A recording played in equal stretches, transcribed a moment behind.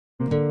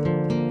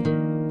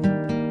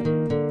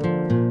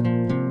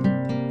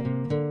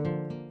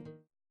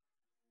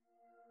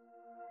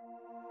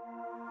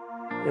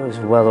It was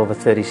well over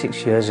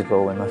 36 years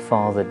ago when my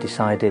father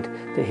decided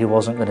that he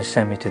wasn't going to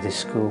send me to this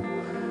school.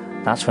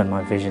 That's when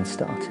my vision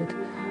started.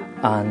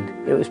 And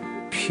it was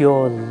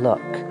pure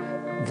luck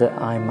that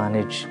I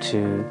managed to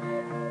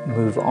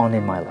move on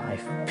in my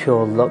life.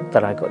 Pure luck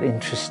that I got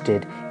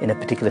interested in a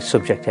particular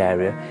subject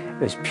area.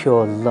 It was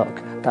pure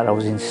luck that I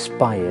was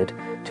inspired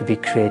to be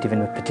creative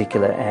in a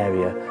particular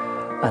area.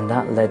 And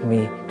that led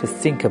me to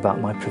think about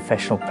my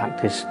professional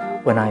practice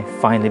when I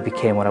finally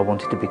became what I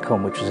wanted to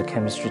become, which was a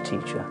chemistry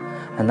teacher.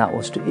 And that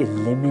was to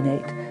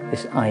eliminate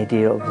this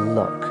idea of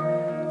luck,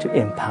 to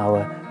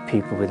empower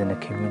people within a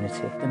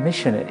community. The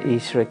mission at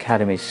Essa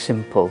Academy is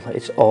simple.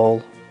 It's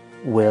all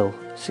will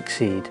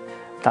succeed.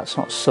 That's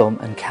not some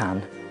and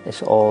can,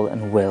 it's all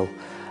and will.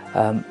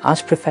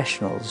 As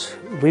professionals,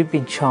 we've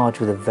been charged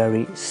with a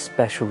very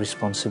special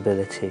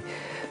responsibility.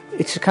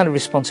 It's a kind of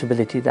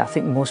responsibility that I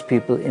think most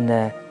people in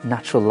their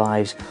natural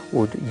lives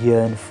would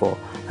yearn for,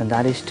 and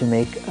that is to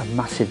make a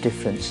massive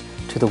difference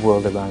to the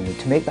world around you,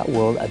 to make that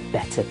world a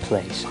better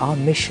place. Our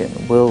mission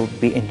will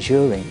be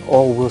enduring.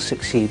 All will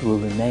succeed will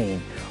remain.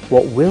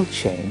 What will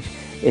change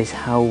is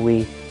how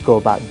we go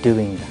about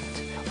doing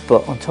that.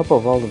 But on top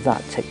of all of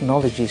that,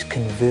 technology is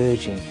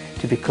converging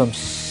to become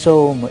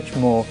so much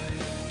more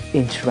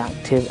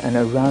interactive and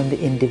around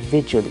the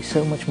individual. It's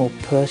so much more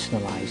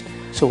personalised.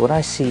 So what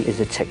I see is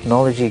the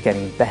technology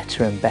getting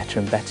better and better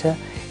and better,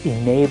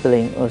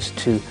 enabling us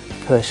to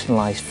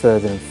personalise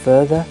further and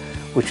further,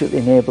 which will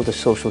enable the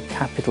social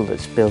capital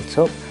that's built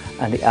up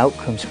and the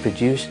outcomes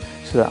produced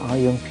so that our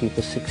young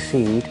people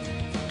succeed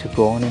to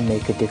go on and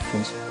make a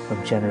difference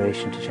from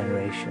generation to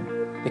generation.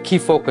 The key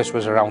focus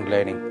was around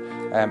learning.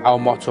 Our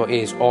motto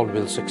is all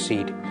will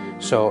succeed.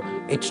 So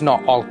it's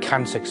not all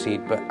can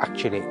succeed, but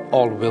actually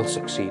all will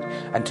succeed.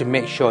 And to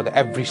make sure that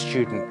every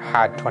student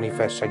had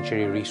 21st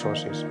century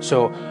resources.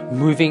 So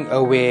moving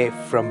away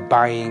from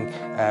buying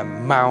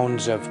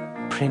mounds of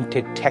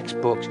printed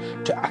textbooks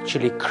to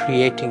actually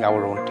creating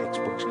our own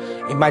textbooks.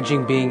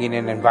 Imagine being in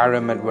an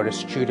environment where a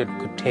student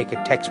could take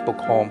a textbook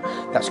home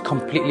that's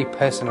completely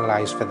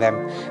personalized for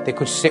them. They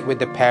could sit with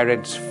the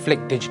parents,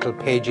 flick digital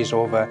pages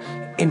over,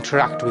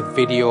 interact with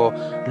video,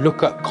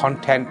 look at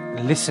content,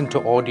 listen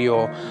to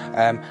audio,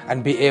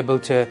 and be able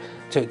to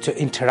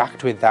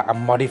interact with that and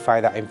modify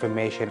that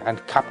information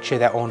and capture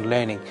their own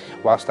learning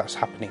whilst that's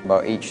happening.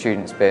 Well, each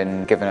student's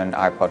been given an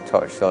iPod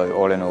Touch, so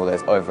all in all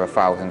there's over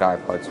 1,000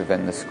 iPods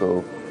within the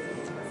school.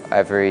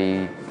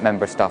 Every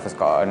member of staff has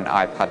got an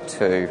iPad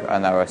too,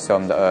 and there are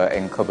some that are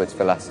in cupboards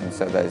for lessons,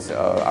 so there's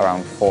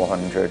around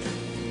 400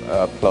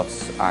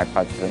 plus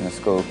iPads within the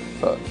school.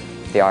 But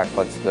the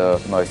iPod's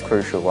the most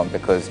crucial one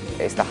because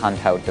it's the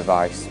handheld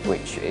device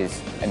which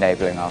is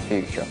enabling our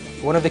future.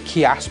 One of the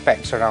key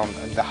aspects around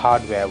the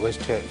hardware was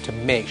to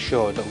make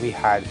sure that we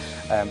had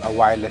a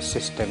wireless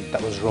system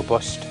that was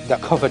robust,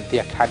 that covered the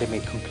academy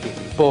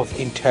completely, both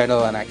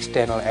internal and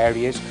external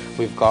areas.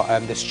 We've got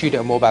the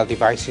student mobile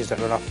devices that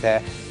run off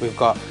there. We've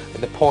got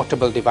the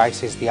portable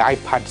devices, the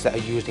iPads that are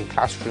used in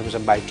classrooms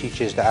and by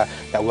teachers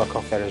that work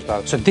off there as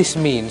well. So this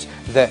means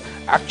that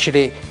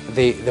actually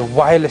the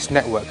wireless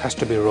network has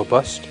to be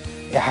robust.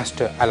 It has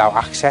to allow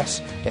access.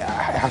 It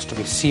has to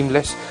be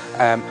seamless,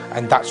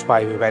 and that's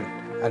why we went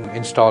and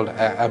installed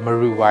a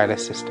Merus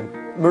wireless system.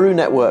 Merus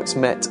Networks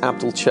met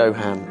Abdul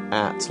Chauhan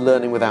at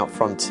Learning Without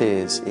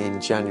Frontiers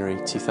in January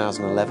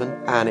 2011,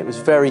 and it was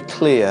very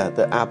clear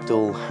that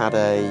Abdul had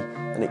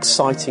an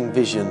exciting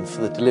vision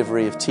for the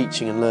delivery of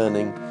teaching and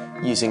learning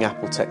using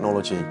Apple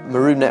technology.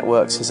 Merus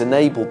Networks has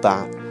enabled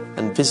that,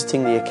 and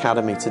visiting the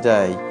Academy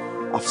today,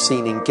 I've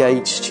seen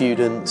engaged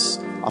students,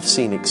 I've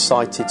seen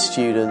excited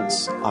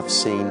students, I've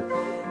seen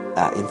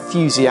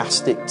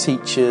enthusiastic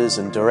teachers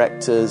and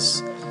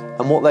directors,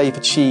 and what they've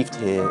achieved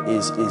here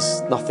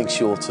is nothing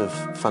short of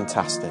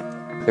fantastic.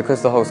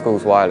 Because the whole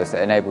school's wireless,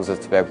 it enables us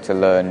to be able to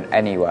learn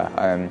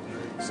anywhere.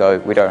 So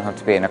we don't have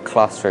to be in a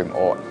classroom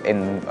or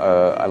in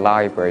a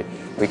library.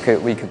 We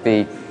could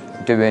be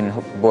doing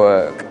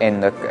work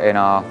in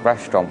our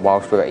restaurant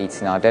whilst we're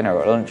eating our dinner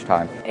at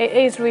lunchtime. It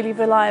is really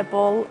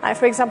reliable.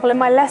 For example, in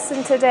my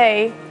lesson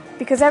today,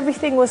 because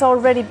everything was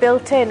already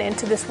built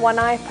into this one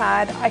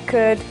iPad, I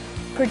could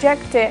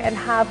project it and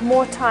have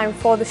more time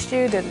for the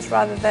students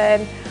rather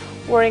than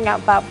worrying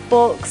about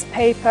books,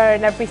 paper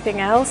and everything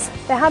else.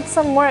 They had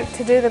some work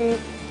to do them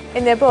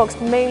in their books,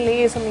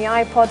 mainly use on the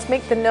iPods,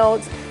 make the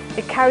notes,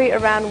 they carry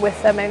it around with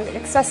them, an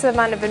excessive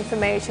amount of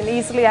information,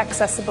 easily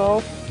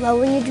accessible. Well,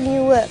 when you're doing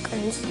your work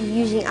and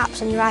you're using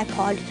apps on your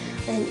iPod,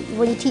 and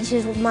when your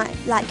teachers might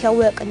like your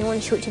work and they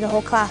want to show it to the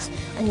whole class,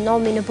 and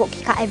normally in a book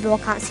everyone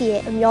can't see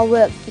it, and your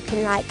work you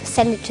can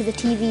send it to the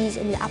TVs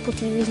and the Apple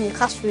TVs in the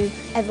classroom,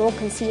 everyone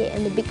can see it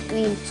on the big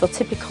screen. So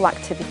typical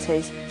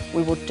activities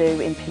we would do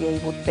in PE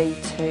would be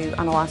to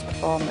analyse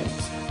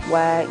performance,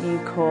 where you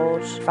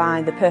could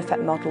find the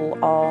perfect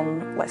model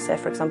on, let's say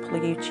for example, a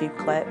YouTube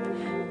clip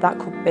that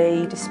could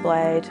be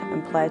displayed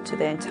and played to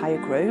the entire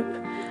group.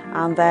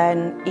 and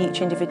then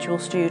each individual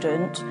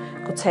student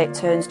could take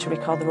turns to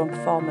record their own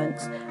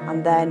performance,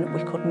 and then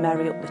we could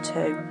marry up the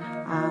two,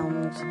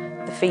 and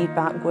the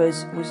feedback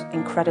was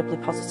incredibly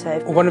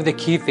positive. One of the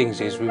key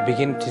things is we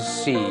begin to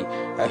see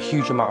a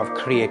huge amount of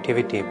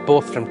creativity,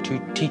 both from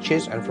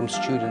teachers and from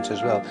students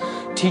as well.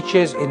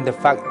 Teachers in the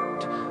fact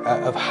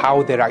of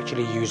how they're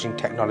actually using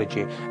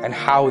technology and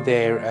how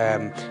they're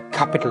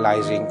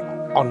capitalising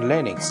on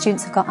learning.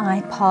 Students have got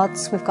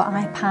iPods, we've got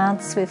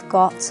iPads, we've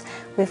got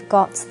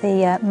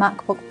the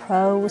MacBook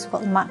Pros, we've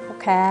got the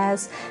MacBook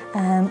Airs.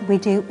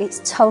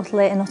 It's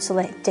totally and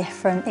utterly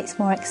different. It's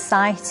more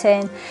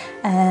exciting,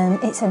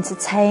 it's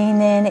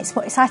entertaining, it's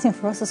more exciting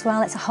for us as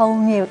well. It's a whole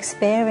new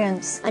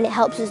experience. And it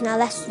helps us in our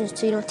lessons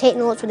to take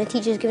notes when the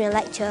teacher's giving a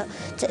lecture,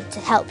 to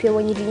help you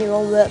when you're doing your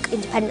own work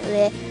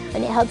independently,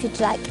 and it helps you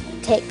to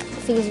take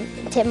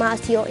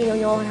matters to in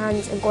your own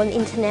hands and go on the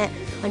internet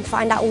and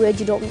find out words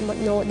you don't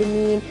know what they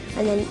mean,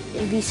 and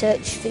then research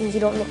things you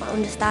don't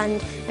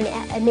understand, and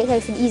it makes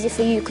everything easier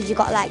for you because you've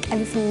got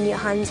everything in your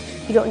hands.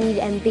 You don't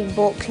need big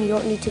books, and you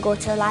don't need to go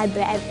to the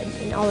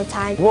library all the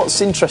time.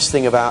 What's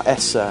interesting about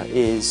Essa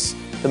is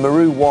the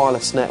Merus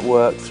wireless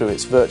network, through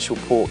its virtual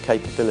port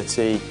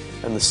capability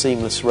and the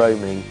seamless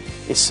roaming,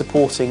 is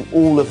supporting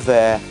all of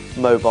their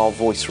mobile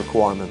voice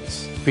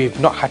requirements. We've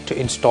not had to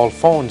install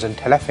phones and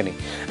telephony.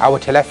 Our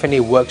telephony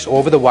works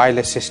over the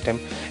wireless system.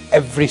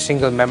 Every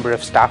single member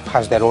of staff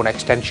has their own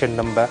extension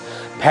number.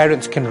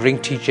 Parents can ring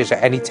teachers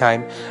at any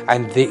time,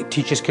 and the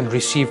teachers can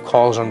receive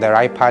calls on their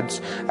iPads,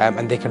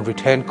 and they can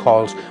return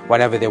calls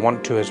whenever they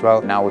want to as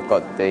well. Now we've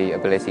got the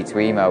ability to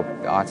email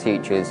our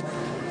teachers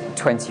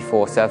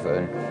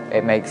 24/7.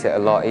 It makes it a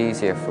lot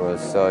easier for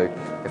us. So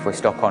if we're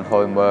stuck on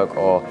homework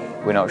or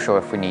we're not sure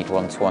if we need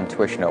one-to-one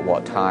tuition at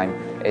what time,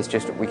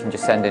 we can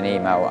just send an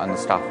email, and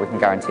we can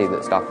guarantee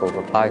that staff will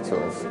reply to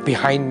us.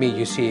 Behind me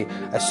you see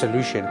a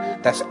solution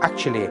that's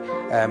actually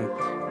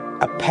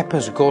a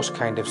Pepper's Ghost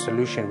kind of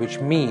solution, which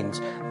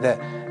means that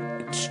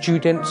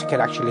students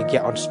can actually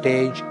get on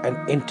stage and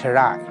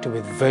interact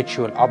with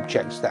virtual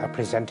objects that are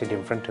presented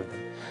in front of them.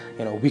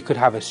 We could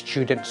have a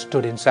student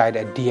stood inside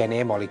a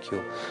DNA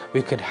molecule.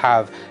 We could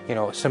have,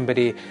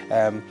 somebody,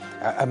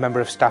 a member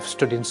of staff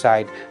stood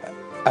inside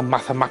a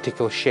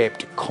mathematical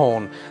shaped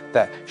cone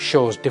that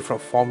shows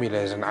different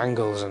formulas and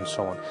angles and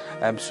so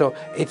on. So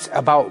it's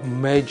about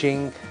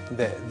merging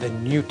the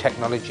new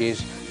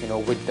technologies,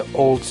 with the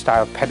old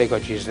style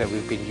pedagogies that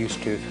we've been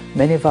used to.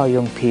 Many of our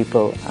young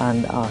people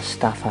and our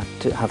staff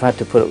have had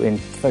to put up in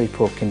very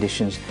poor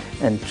conditions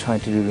and trying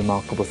to do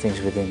remarkable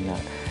things within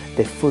that.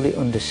 They fully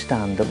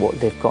understand that what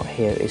they've got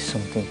here is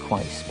something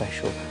quite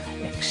special,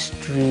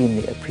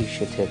 extremely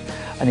appreciative.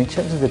 And in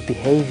terms of the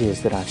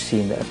behaviours that I've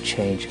seen that have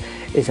changed,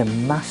 is a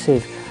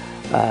massive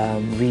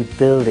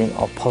rebuilding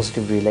of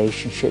positive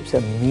relationships,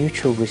 a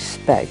mutual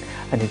respect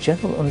and a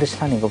general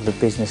understanding of the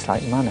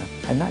business-like manner.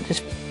 And that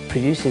just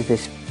produces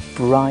this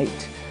bright,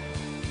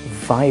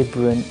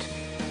 vibrant,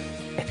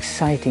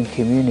 exciting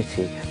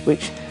community,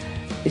 which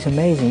is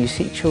amazing. You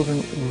see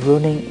children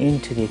running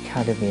into the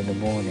academy in the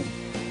morning.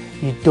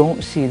 You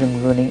don't see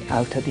them running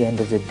out at the end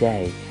of the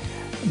day.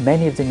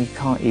 Many of them you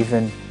can't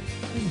even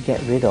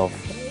get rid of,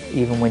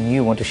 even when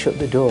you want to shut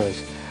the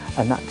doors.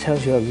 And that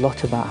tells you a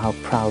lot about how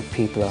proud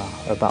people are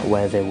about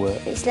where they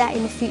work. It's there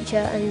in the future,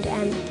 and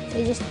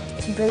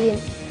it's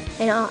brilliant.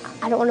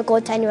 I don't want to go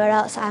to anywhere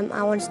else.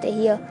 I want to stay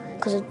here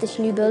because of this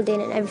new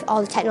building and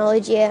all the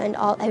technology and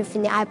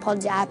everything, the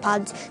iPods, the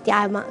iPads, the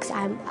iMacs,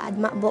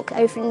 the MacBooks,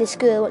 everything in the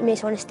school. What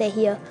makes me want to stay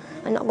here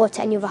and not go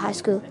to any other high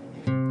school.